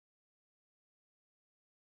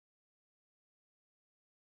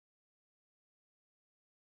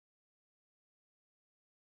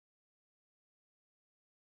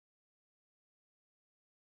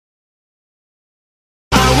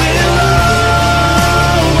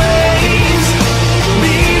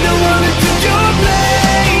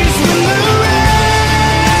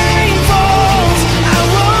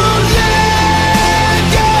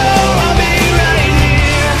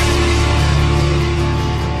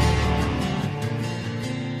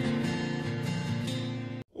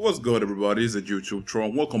What's good, everybody? It's a YouTube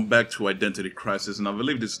troll. Welcome back to Identity Crisis, and I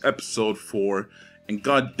believe this is episode 4. And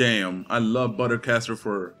goddamn, I love Buttercaster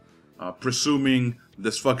for presuming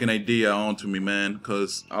this fucking idea onto me, man.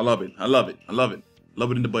 Cause I love it. I love it. I love it. Love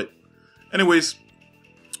it in the butt. Anyways,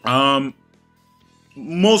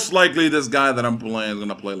 most likely this guy that I'm playing is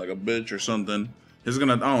gonna play like a bitch or something. He's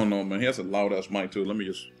gonna, I don't know, man. He has a loud ass mic too. Let me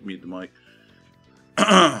just mute the mic.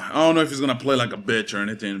 I don't know if he's gonna play like a bitch or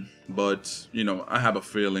anything, but you know, I have a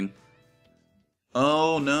feeling.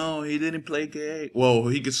 Oh no, he didn't play gay. Well,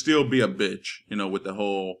 he could still be a bitch, you know, with the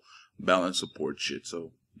whole balance support shit.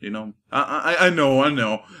 So, you know, I know.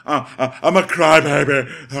 I'm a crybaby,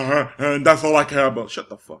 and that's all I care about. Shut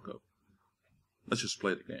the fuck up. Let's just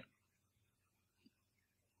play the game.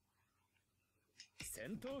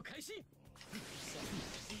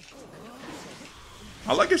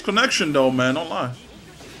 I like his connection though, man, don't lie.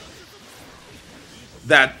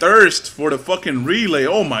 That thirst for the fucking relay,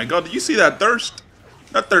 oh my god, did you see that thirst?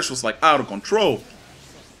 That thirst was like out of control.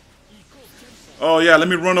 Oh yeah, let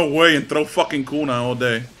me run away and throw fucking Kuna all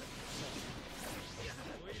day.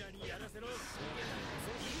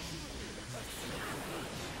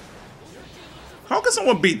 How can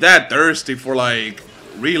someone be that thirsty for like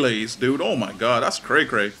relays, dude? Oh my god, that's cray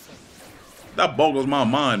cray. That boggles my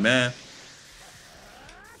mind, man.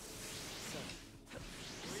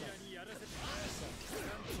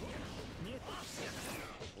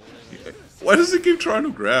 Why does he keep trying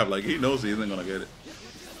to grab? Like, he knows he isn't gonna get it.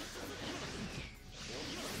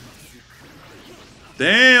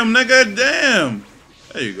 Damn, nigga, damn.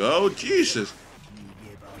 There you go, Jesus.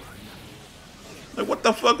 Like, what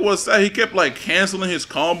the fuck was that? He kept, like, canceling his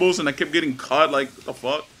combos and I kept getting caught. Like, what the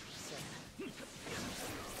fuck?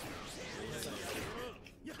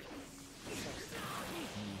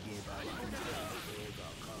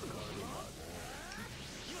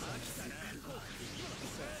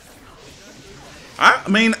 I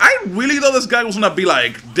mean, I really thought this guy was gonna be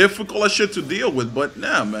like difficult as shit to deal with, but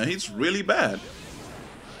nah, man, he's really bad.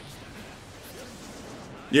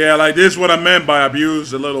 Yeah, like this is what I meant by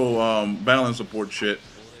abuse the little balance support shit.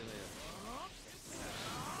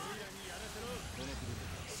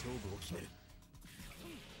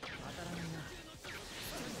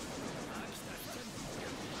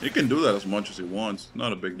 He can do that as much as he wants.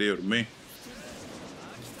 Not a big deal to me.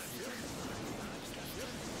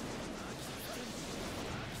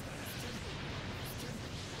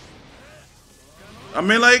 I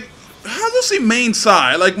mean, like, how does he main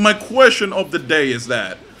side? Like, my question of the day is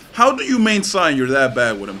that. How do you main side you're that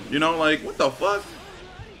bad with him? You know, like, what the fuck?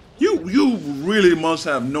 You really must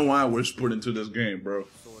have no hours put into this game, bro.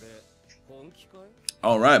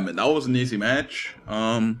 Alright, man, that was an easy match.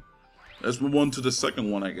 Let's move on to the second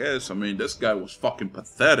one, I guess. I mean, this guy was fucking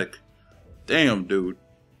pathetic. Damn, dude.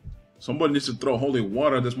 Somebody needs to throw holy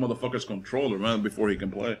water at this motherfucker's controller, man, before he can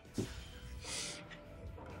play.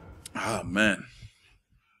 Ah, man.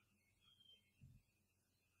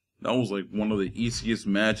 That was like one of the easiest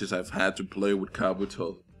matches I've had to play with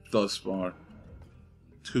Kabuto thus far.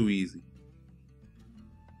 Too easy.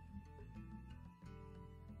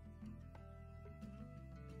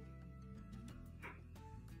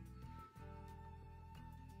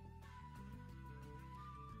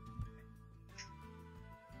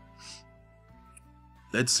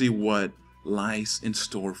 Let's see what lies in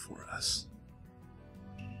store for us.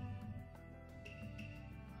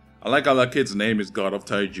 I like how that kid's name is God of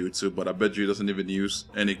Taijutsu, but I bet you he doesn't even use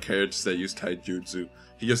any characters that use Taijutsu.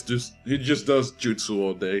 He just does jutsu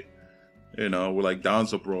all day. You know, with like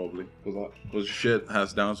Danzo probably. Because shit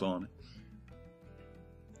has Danzo on it.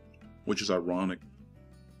 Which is ironic.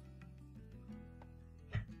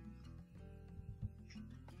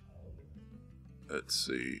 Let's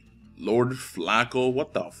see. Lord Flacco,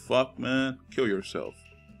 what the fuck, man? Kill yourself.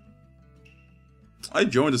 I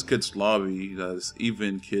joined this kid's lobby, this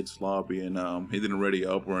even kid's lobby, and he didn't ready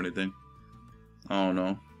up or anything. I don't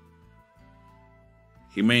know.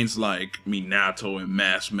 He means like Minato and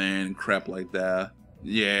Masked Man and crap like that.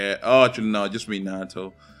 Yeah. Oh, actually no, just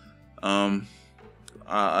Minato. I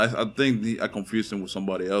think I confused him with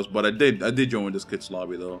somebody else, but I did join this kid's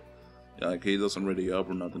lobby though. Yeah, like he doesn't ready up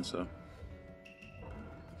or nothing, so.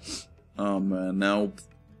 Oh man, now.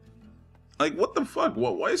 Like, what the fuck?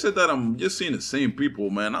 Why is it that I'm just seeing the same people,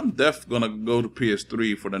 man? I'm definitely gonna go to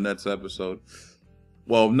PS3 for the next episode.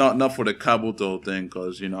 Well, not for the Kabuto thing,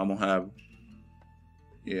 because, you know, I don't have...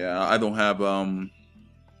 Yeah, I don't have,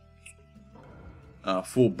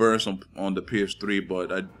 full burst on the PS3,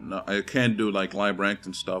 but I can do, like, live ranked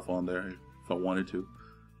and stuff on there if I wanted to.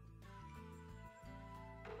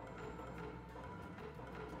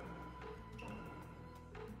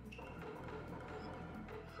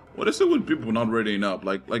 What is it with people not readying up?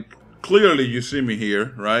 Like clearly you see me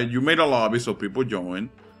here, right? You made a lobby so people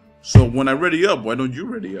join. So when I ready up, why don't you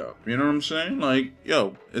ready up? You know what I'm saying? Like,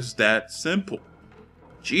 yo, it's that simple.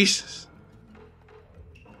 Jesus.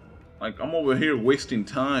 Like, I'm over here wasting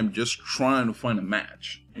time just trying to find a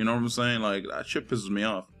match. You know what I'm saying? Like, that shit pisses me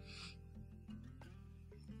off.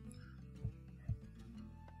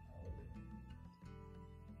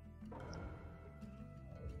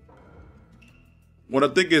 What I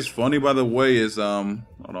think is funny, by the way, is, hold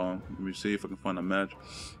on, let me see if I can find a match.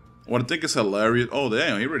 What I think is hilarious, oh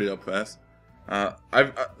damn, he ready up fast.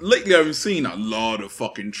 Lately I've seen a lot of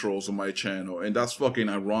fucking trolls on my channel, and that's fucking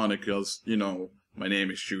ironic, because, you know, my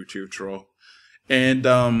name is YouTube Troll. And,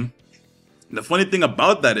 the funny thing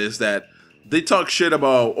about that is that they talk shit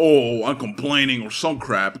about, oh, I'm complaining or some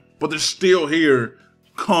crap, but they're still here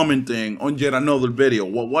commenting on yet another video.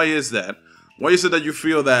 Well, why is that? Why is it that you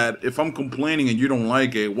feel that if I'm complaining and you don't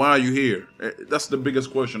like it, why are you here? That's the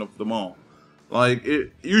biggest question of them all. Like,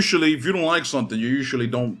 usually, if you don't like something, you usually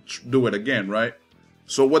don't do it again, right?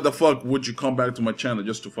 So what the fuck would you come back to my channel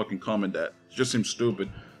just to fucking comment that? It just seems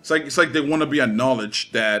stupid. It's like they want to be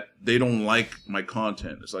acknowledged that they don't like my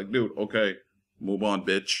content. It's like, dude, okay, move on,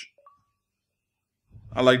 bitch.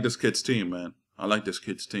 I like this kid's team, man. I like this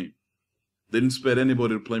kid's team. Didn't expect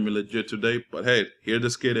anybody to play me legit today, but hey, here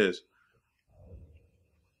this kid is.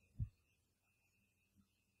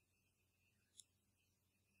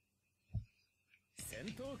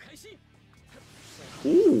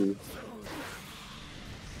 Ooh.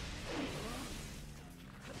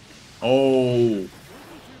 Oh.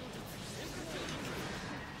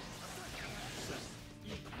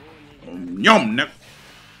 Yum, neck.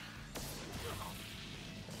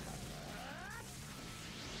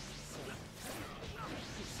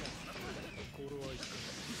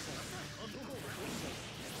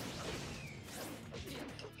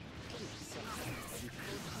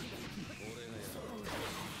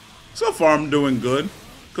 So far, I'm doing good,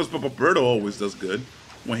 because Papa Birdo always does good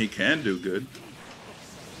when he can do good.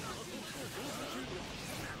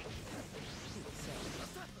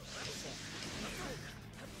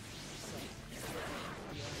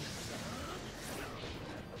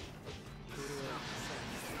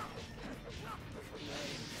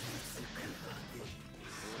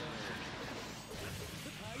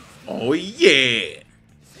 Oh yeah!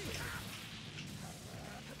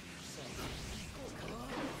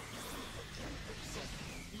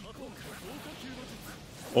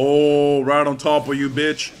 Oh, right on top of you,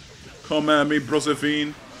 bitch. Come at me,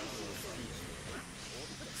 Josephine.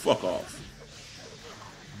 Fuck off.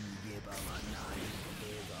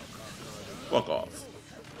 Fuck off.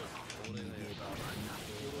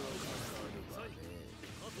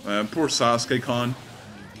 Man, poor Sasuke-Con.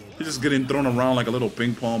 He's just getting thrown around like a little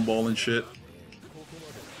ping pong ball and shit.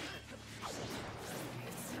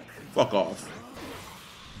 Fuck off.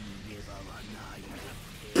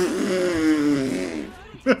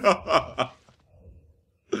 He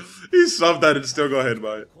subbed that and still go ahead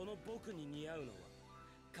by it.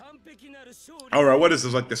 Alright, what is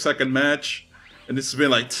this, like the second match? And this has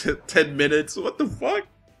been like 10 minutes? What the fuck?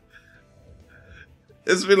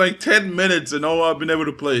 It's been like 10 minutes and all I've been able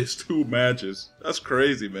to play is 2 matches. That's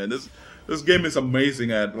crazy, man. This game is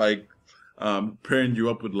amazing at like pairing you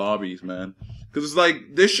up with lobbies, man. Because it's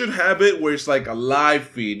like, they should have it where it's like a live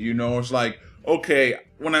feed, you know? It's like, okay,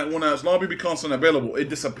 when a lobby becomes unavailable, it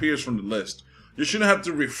disappears from the list. You shouldn't have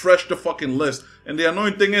to refresh the fucking list. And the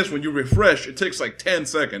annoying thing is, when you refresh, it takes like 10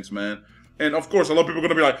 seconds, man. And of course, a lot of people are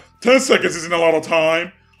gonna be like, 10 seconds isn't a lot of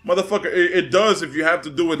time. Motherfucker, it does if you have to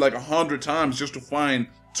do it like 100 times just to find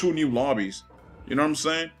 2 new lobbies. You know what I'm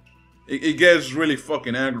saying? It gets really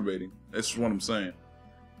fucking aggravating. That's what I'm saying.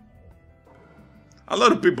 A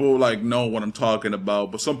lot of people like know what I'm talking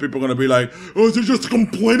about, but some people are gonna be like, "Oh, they're just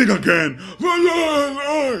complaining again."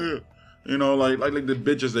 You know, like the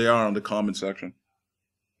bitches they are on the comment section.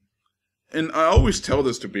 And I always tell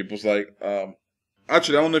this to people. It's like,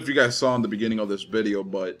 actually, I don't know if you guys saw in the beginning of this video,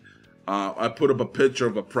 but I put up a picture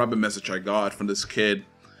of a private message I got from this kid,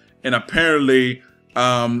 and apparently,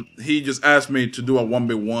 he just asked me to do a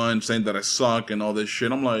 1v1, saying that I suck and all this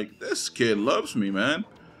shit. I'm like, this kid loves me, man.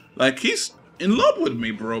 Like, he's in love with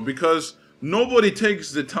me, bro, because nobody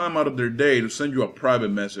takes the time out of their day to send you a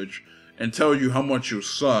private message and tell you how much you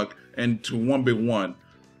suck and to 1v1.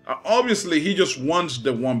 Obviously, he just wants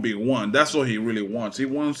the 1v1. That's all he really wants. He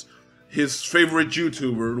wants his favorite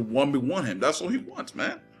YouTuber to 1v1 him. That's all he wants,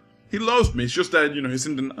 man. He loves me. It's just that, you know, he's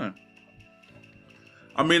in denial.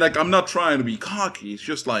 I mean, like, I'm not trying to be cocky. It's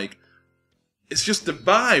just like, it's just the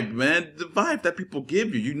vibe, man. The vibe that people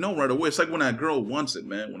give you. You know right away. It's like when a girl wants it,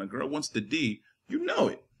 man. When a girl wants the D, you know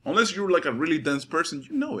it. Unless you're like a really dense person,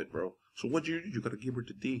 you know it, bro. So what you do? You gotta give her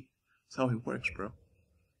the D. That's how it works, bro.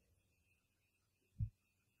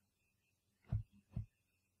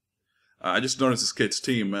 I just noticed this kid's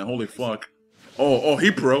team, man. Holy fuck. Oh,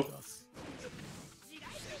 he pro.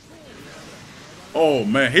 Oh,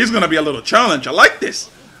 man. He's gonna be a little challenge. I like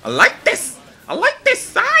this. I like this. I like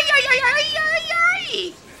this. Ay, ay, ay, ay, ay,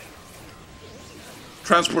 ay.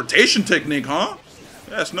 Transportation technique, huh?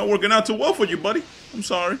 Yeah, it's not working out too well for you, buddy. I'm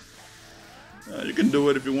sorry. You can do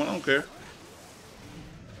it if you want. I don't care.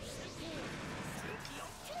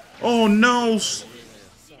 Oh, no.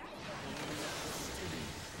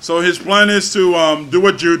 So his plan is to do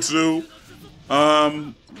a jutsu,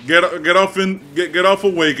 get off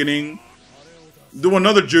awakening, do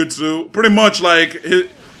another jutsu. Pretty much like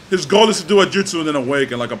his goal is to do a jutsu and then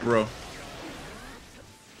awaken like a pro.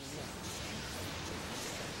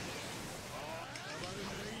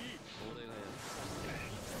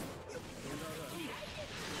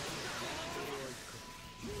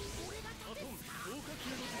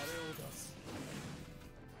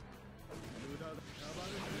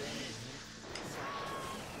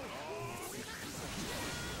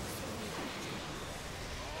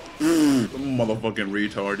 Motherfucking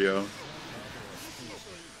retard, yo.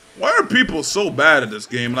 Why are people so bad at this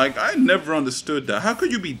game? Like, I never understood that. How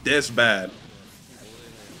could you be this bad?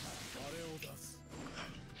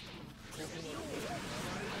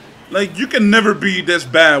 Like, you can never be this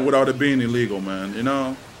bad without it being illegal, man, you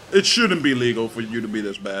know? It shouldn't be legal for you to be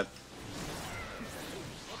this bad.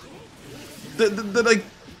 The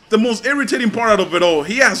most irritating part out of it all,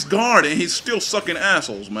 he has guard and he's still sucking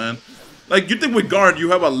assholes, man. Like, you think with guard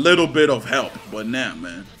you have a little bit of help, but nah,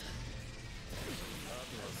 man.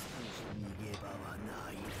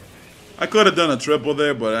 I could have done a triple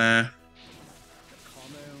there, but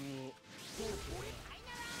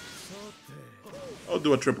I'll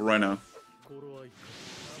do a triple right now.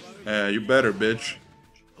 Yeah, you better, bitch.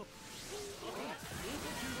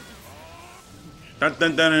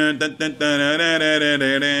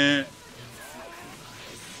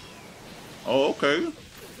 Oh, okay.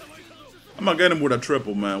 I'm gonna get him with a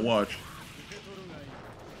triple, man. Watch.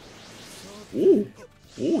 Ooh.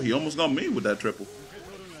 Ooh, he almost got me with that triple.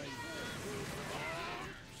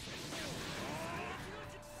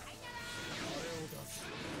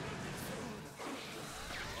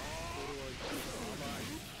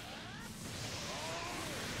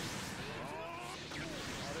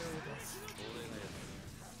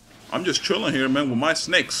 I'm just chilling here, man, with my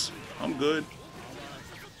snakes. I'm good.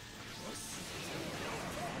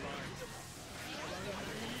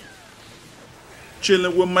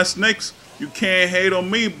 Chilling with my snakes. You can't hate on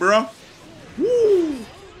me, bro. Woo!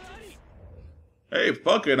 Hey,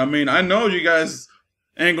 fuck it. I mean, I know you guys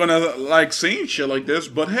ain't gonna like seeing shit like this,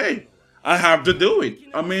 but hey, I have to do it.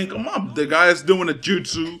 I mean, come on. The guy's doing a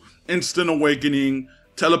jutsu, instant awakening,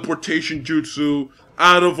 teleportation jutsu,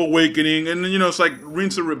 out of awakening, and you know, it's like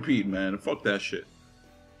rinse and repeat, man. Fuck that shit.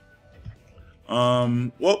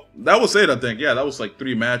 Well, that was it, I think. Yeah, that was like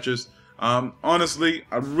 3 matches. Honestly,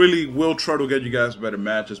 I really will try to get you guys better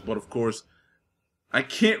matches, but of course, I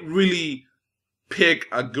can't really pick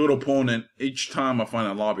a good opponent each time I find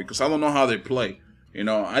a lobby, because I don't know how they play. You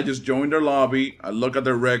know, I just join their lobby, I look at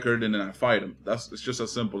their record, and then I fight them. It's just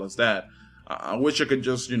as simple as that. I wish I could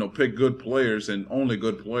just, you know, pick good players and only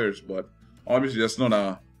good players, but obviously it's not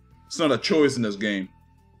a choice in this game.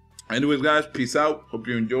 Anyways, guys, peace out. Hope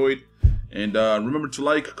you enjoyed. And remember to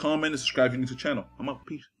like, comment, and subscribe if you're new to the channel. I'm out.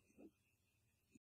 Peace.